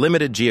 With a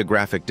limited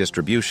geographic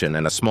distribution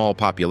and a small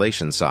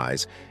population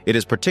size, it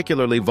is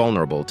particularly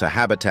vulnerable to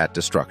habitat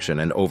destruction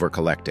and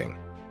overcollecting.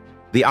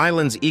 The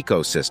island's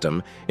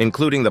ecosystem,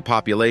 including the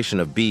population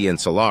of B.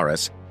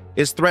 insularis,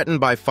 is threatened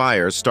by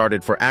fires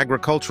started for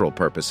agricultural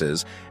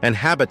purposes and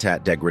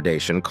habitat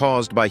degradation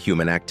caused by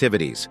human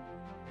activities.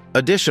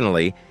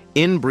 Additionally,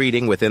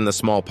 inbreeding within the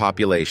small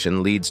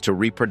population leads to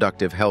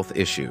reproductive health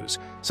issues,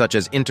 such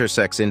as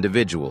intersex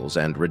individuals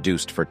and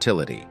reduced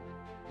fertility.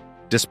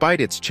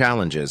 Despite its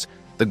challenges,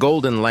 the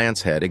golden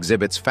lancehead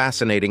exhibits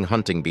fascinating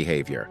hunting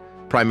behavior,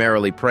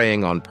 primarily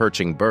preying on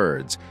perching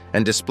birds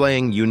and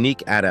displaying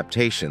unique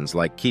adaptations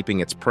like keeping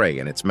its prey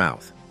in its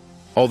mouth.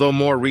 Although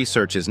more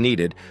research is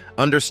needed,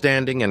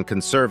 understanding and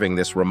conserving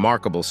this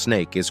remarkable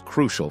snake is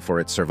crucial for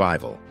its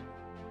survival.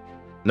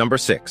 Number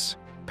 6.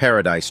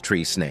 Paradise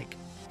tree snake.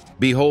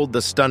 Behold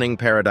the stunning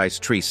paradise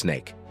tree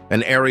snake,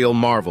 an aerial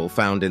marvel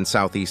found in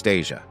Southeast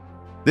Asia.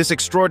 This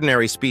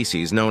extraordinary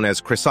species, known as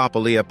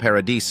Chrysopolia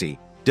paradisi,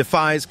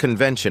 defies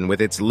convention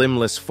with its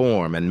limbless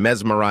form and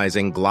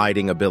mesmerizing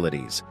gliding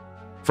abilities.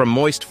 From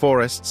moist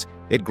forests,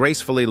 it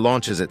gracefully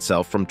launches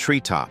itself from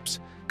treetops,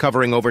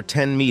 covering over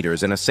 10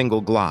 meters in a single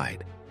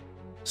glide.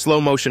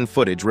 Slow-motion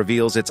footage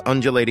reveals its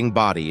undulating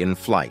body in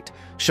flight,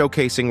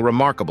 showcasing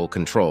remarkable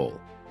control.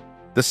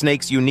 The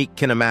snake's unique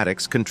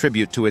kinematics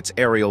contribute to its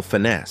aerial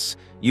finesse,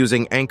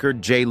 using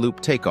anchored J-loop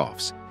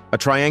takeoffs, a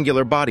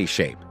triangular body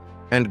shape,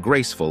 and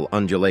graceful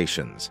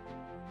undulations.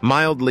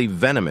 Mildly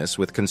venomous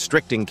with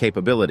constricting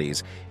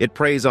capabilities, it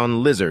preys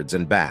on lizards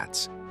and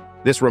bats.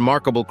 This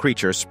remarkable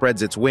creature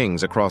spreads its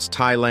wings across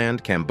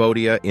Thailand,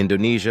 Cambodia,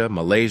 Indonesia,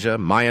 Malaysia,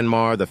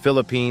 Myanmar, the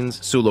Philippines,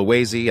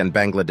 Sulawesi, and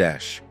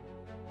Bangladesh.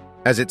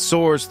 As it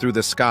soars through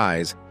the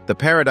skies, the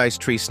paradise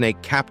tree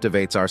snake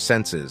captivates our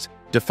senses,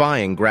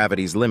 defying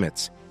gravity's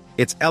limits.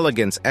 Its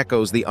elegance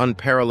echoes the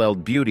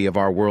unparalleled beauty of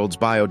our world's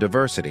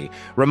biodiversity,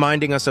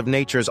 reminding us of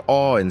nature's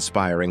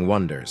awe-inspiring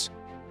wonders.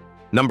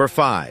 Number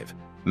 5.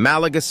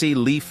 Malagasy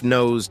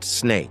leaf-nosed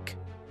snake.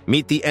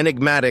 Meet the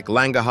enigmatic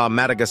Langaha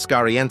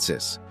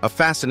madagascariensis, a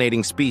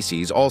fascinating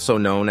species also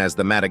known as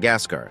the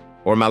Madagascar,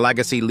 or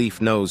Malagasy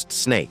leaf-nosed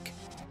snake.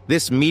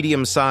 This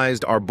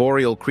medium-sized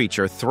arboreal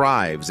creature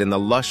thrives in the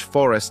lush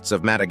forests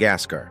of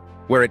Madagascar,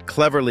 where it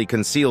cleverly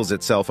conceals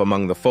itself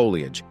among the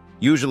foliage,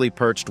 usually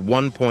perched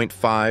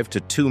 1.5 to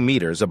 2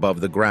 meters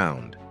above the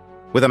ground.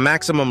 With a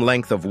maximum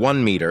length of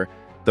 1 meter,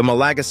 the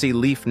Malagasy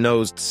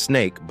leaf-nosed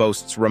snake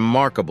boasts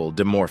remarkable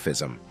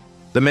dimorphism.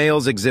 The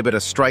males exhibit a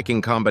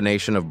striking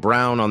combination of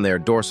brown on their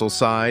dorsal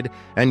side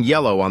and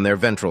yellow on their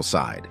ventral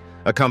side,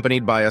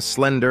 accompanied by a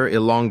slender,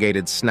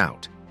 elongated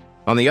snout.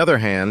 On the other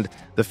hand,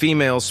 the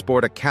females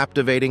sport a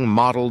captivating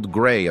mottled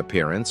gray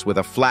appearance with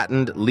a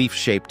flattened,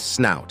 leaf-shaped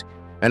snout,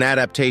 an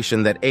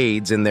adaptation that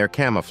aids in their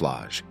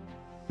camouflage.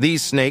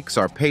 These snakes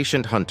are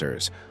patient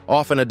hunters,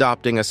 often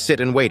adopting a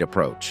sit-and-wait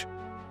approach.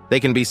 They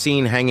can be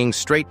seen hanging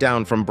straight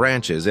down from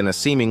branches in a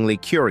seemingly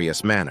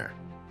curious manner.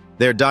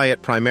 Their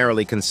diet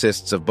primarily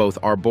consists of both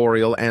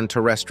arboreal and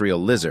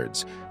terrestrial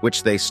lizards,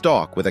 which they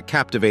stalk with a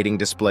captivating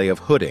display of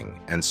hooding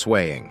and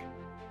swaying.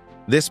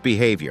 This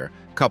behavior,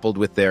 coupled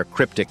with their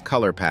cryptic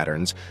color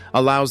patterns,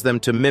 allows them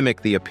to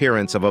mimic the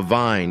appearance of a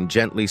vine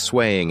gently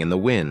swaying in the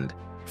wind,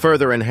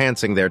 further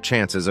enhancing their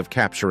chances of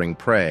capturing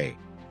prey.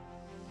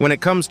 When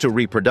it comes to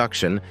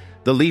reproduction,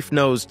 the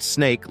leaf-nosed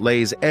snake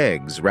lays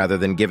eggs rather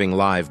than giving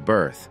live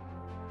birth.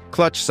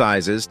 Clutch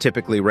sizes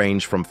typically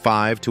range from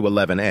 5 to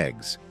 11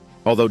 eggs.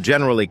 Although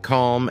generally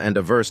calm and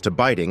averse to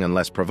biting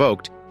unless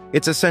provoked,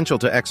 it's essential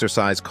to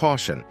exercise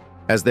caution,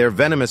 as their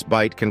venomous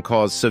bite can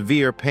cause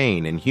severe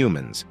pain in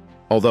humans,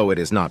 although it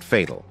is not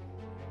fatal.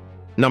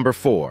 Number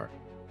 4.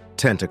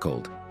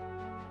 Tentacled.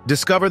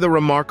 Discover the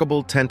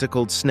remarkable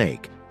tentacled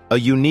snake, a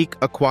unique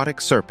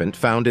aquatic serpent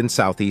found in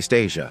Southeast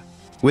Asia.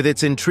 With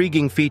its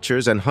intriguing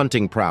features and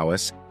hunting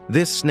prowess,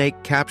 this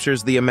snake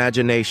captures the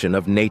imagination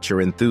of nature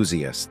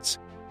enthusiasts.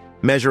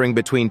 Measuring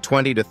between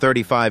 20 to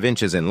 35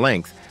 inches in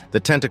length, the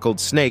tentacled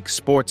snake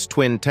sports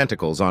twin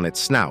tentacles on its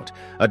snout,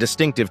 a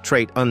distinctive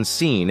trait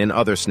unseen in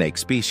other snake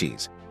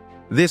species.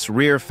 This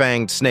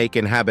rear-fanged snake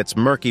inhabits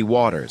murky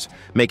waters,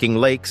 making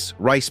lakes,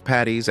 rice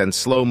paddies, and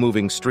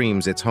slow-moving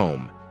streams its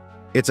home.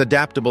 Its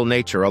adaptable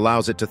nature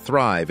allows it to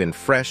thrive in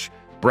fresh,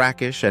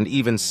 brackish, and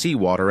even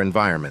seawater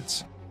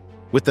environments.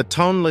 With the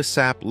Tonle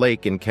Sap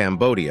Lake in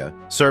Cambodia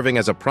serving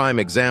as a prime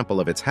example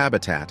of its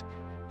habitat,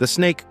 the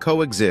snake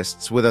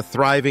coexists with a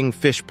thriving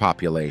fish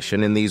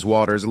population in these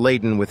waters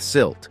laden with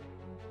silt.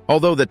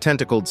 Although the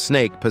tentacled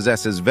snake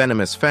possesses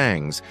venomous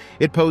fangs,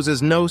 it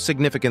poses no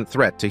significant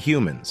threat to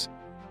humans.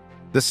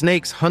 The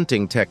snake's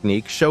hunting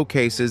technique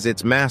showcases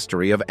its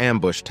mastery of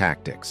ambush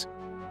tactics.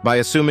 By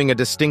assuming a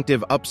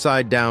distinctive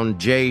upside-down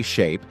J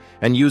shape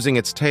and using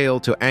its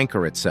tail to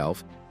anchor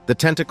itself, the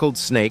tentacled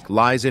snake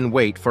lies in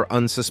wait for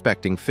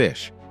unsuspecting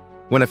fish.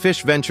 When a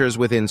fish ventures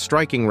within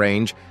striking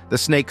range, the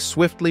snake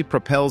swiftly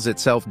propels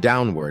itself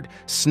downward,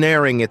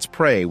 snaring its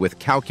prey with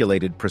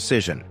calculated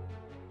precision.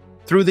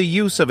 Through the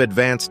use of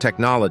advanced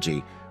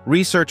technology,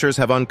 researchers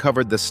have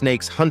uncovered the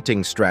snake's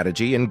hunting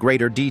strategy in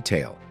greater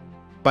detail.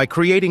 By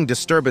creating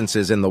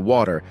disturbances in the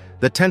water,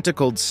 the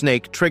tentacled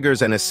snake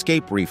triggers an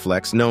escape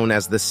reflex known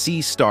as the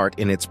sea start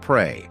in its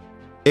prey.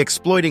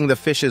 Exploiting the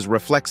fish's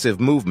reflexive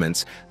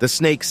movements, the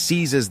snake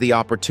seizes the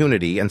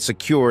opportunity and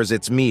secures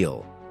its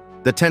meal.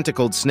 The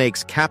tentacled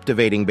snake's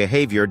captivating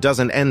behavior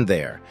doesn't end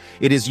there.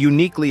 It is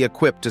uniquely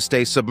equipped to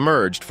stay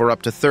submerged for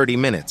up to 30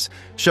 minutes,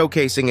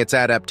 showcasing its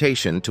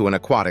adaptation to an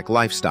aquatic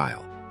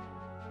lifestyle.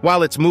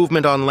 While its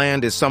movement on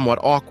land is somewhat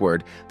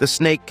awkward, the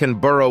snake can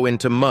burrow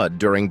into mud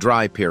during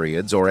dry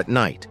periods or at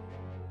night.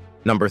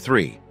 Number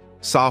 3.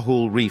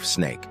 Sahul reef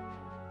snake.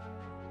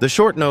 The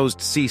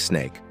short-nosed sea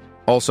snake,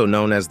 also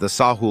known as the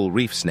Sahul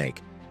reef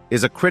snake,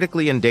 is a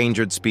critically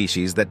endangered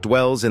species that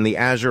dwells in the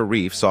azure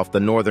reefs off the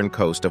northern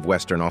coast of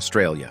Western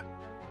Australia.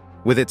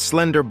 With its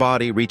slender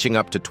body reaching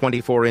up to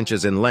 24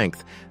 inches in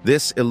length,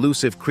 this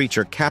elusive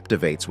creature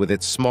captivates with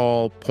its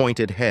small,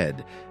 pointed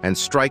head and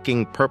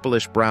striking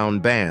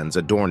purplish-brown bands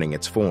adorning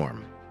its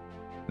form.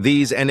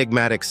 These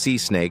enigmatic sea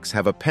snakes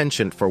have a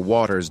penchant for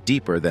waters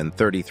deeper than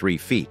 33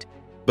 feet,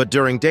 but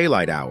during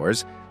daylight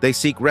hours, they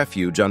seek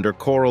refuge under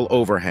coral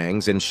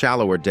overhangs in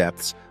shallower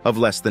depths of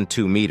less than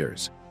 2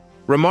 meters.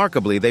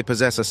 Remarkably, they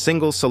possess a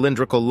single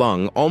cylindrical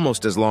lung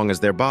almost as long as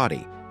their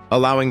body,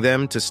 allowing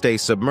them to stay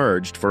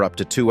submerged for up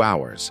to 2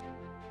 hours.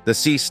 The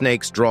sea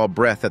snakes draw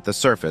breath at the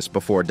surface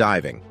before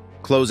diving,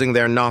 closing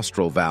their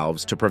nostril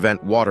valves to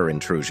prevent water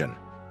intrusion.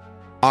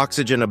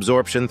 Oxygen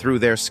absorption through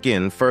their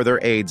skin further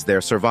aids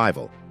their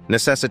survival,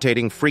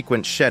 necessitating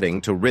frequent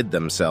shedding to rid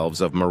themselves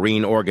of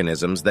marine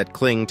organisms that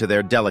cling to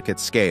their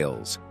delicate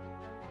scales.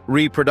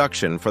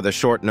 Reproduction for the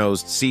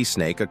short-nosed sea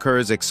snake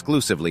occurs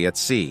exclusively at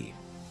sea.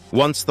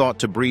 Once thought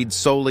to breed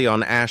solely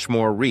on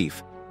Ashmore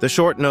Reef, the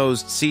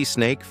short-nosed sea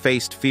snake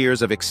faced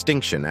fears of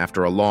extinction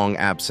after a long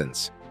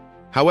absence.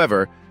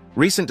 However,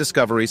 recent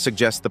discoveries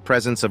suggest the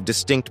presence of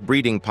distinct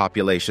breeding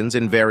populations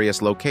in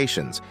various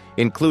locations,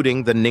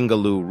 including the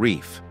Ningaloo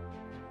Reef.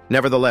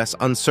 Nevertheless,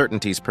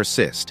 uncertainties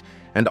persist,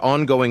 and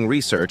ongoing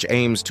research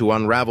aims to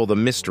unravel the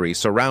mystery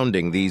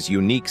surrounding these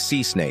unique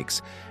sea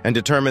snakes and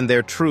determine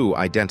their true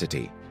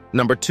identity.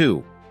 Number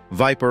 2.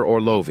 Viper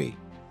orlovi.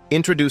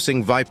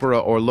 Introducing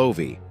Vipera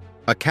orlovi,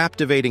 a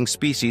captivating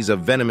species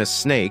of venomous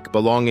snake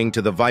belonging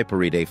to the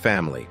Viperidae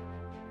family.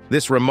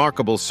 This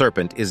remarkable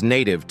serpent is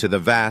native to the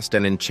vast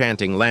and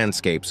enchanting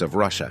landscapes of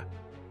Russia.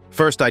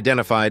 First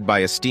identified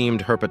by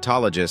esteemed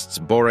herpetologists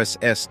Boris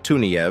S.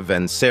 Tuniev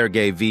and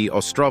Sergei V.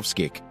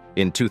 Ostrovskik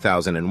in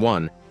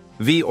 2001,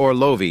 V.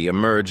 orlovi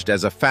emerged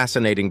as a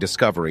fascinating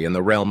discovery in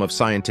the realm of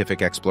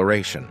scientific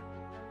exploration.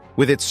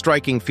 With its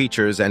striking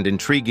features and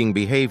intriguing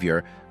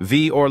behavior,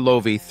 V.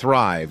 orlovi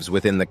thrives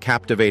within the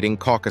captivating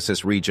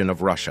Caucasus region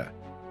of Russia.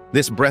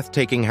 This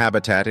breathtaking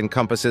habitat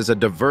encompasses a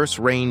diverse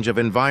range of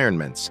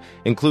environments,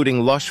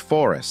 including lush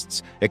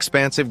forests,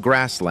 expansive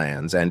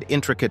grasslands, and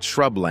intricate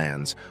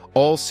shrublands,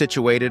 all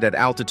situated at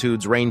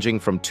altitudes ranging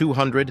from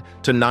 200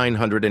 to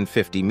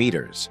 950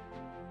 meters.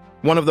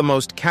 One of the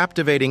most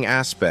captivating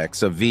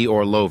aspects of V.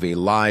 orlovi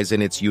lies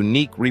in its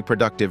unique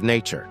reproductive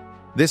nature.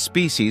 This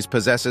species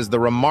possesses the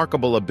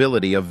remarkable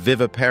ability of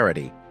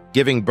viviparity,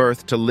 giving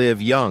birth to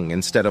live young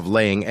instead of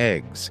laying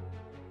eggs.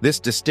 This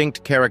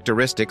distinct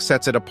characteristic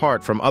sets it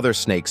apart from other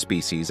snake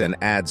species and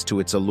adds to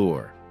its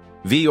allure.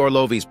 V.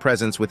 orlovi's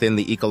presence within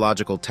the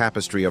ecological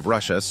tapestry of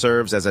Russia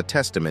serves as a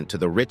testament to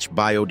the rich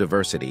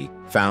biodiversity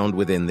found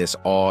within this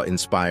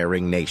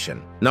awe-inspiring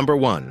nation. Number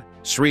 1.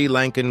 Sri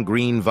Lankan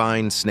green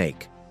vine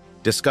snake.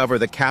 Discover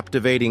the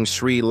captivating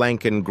Sri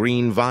Lankan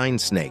green vine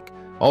snake,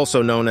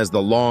 also known as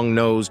the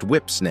long-nosed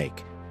whip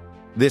snake.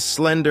 This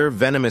slender,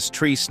 venomous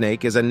tree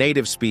snake is a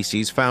native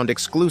species found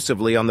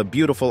exclusively on the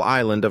beautiful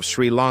island of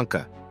Sri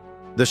Lanka.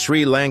 The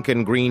Sri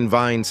Lankan green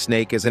vine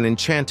snake is an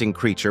enchanting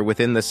creature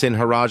within the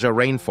Sinharaja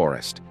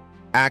rainforest.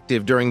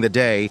 Active during the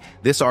day,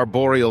 this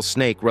arboreal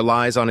snake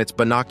relies on its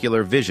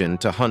binocular vision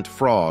to hunt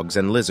frogs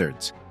and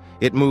lizards.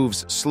 It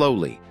moves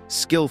slowly,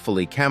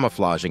 skillfully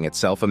camouflaging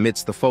itself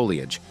amidst the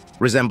foliage,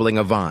 resembling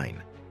a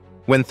vine.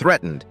 When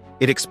threatened,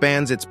 it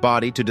expands its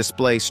body to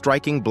display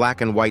striking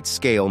black and white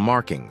scale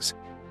markings.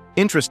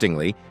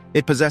 Interestingly,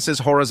 it possesses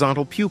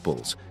horizontal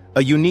pupils,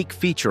 a unique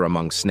feature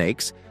among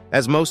snakes,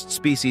 as most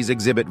species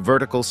exhibit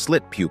vertical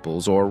slit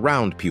pupils or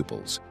round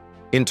pupils.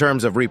 In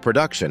terms of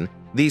reproduction,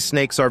 these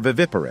snakes are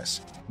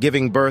viviparous,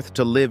 giving birth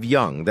to live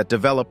young that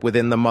develop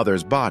within the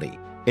mother's body,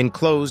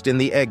 enclosed in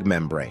the egg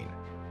membrane.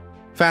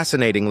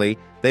 Fascinatingly,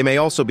 they may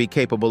also be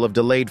capable of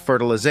delayed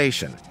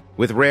fertilization,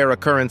 with rare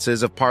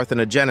occurrences of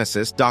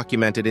parthenogenesis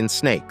documented in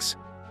snakes.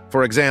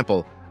 For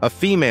example, a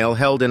female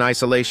held in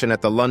isolation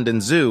at the London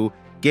Zoo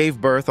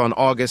gave birth on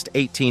August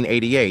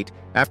 1888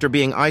 after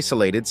being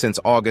isolated since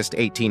August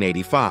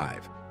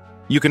 1885.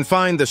 You can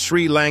find the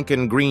Sri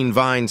Lankan green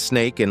vine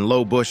snake in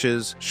low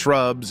bushes,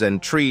 shrubs,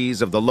 and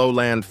trees of the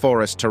lowland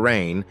forest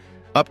terrain,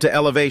 up to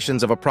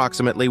elevations of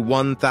approximately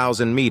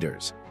 1,000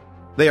 meters.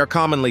 They are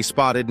commonly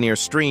spotted near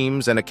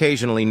streams and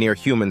occasionally near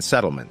human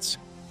settlements.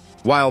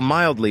 While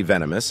mildly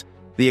venomous,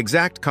 the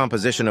exact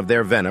composition of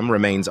their venom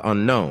remains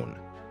unknown.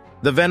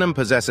 The venom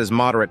possesses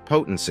moderate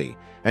potency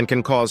and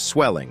can cause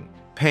swelling,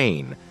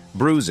 pain,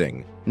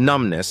 bruising,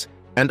 numbness,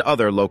 and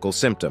other local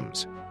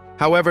symptoms.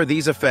 However,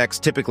 these effects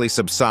typically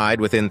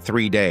subside within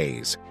 3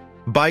 days.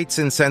 Bites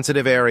in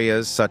sensitive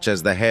areas, such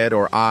as the head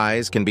or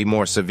eyes, can be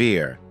more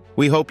severe.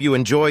 We hope you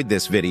enjoyed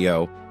this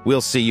video.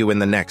 We'll see you in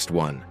the next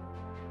one.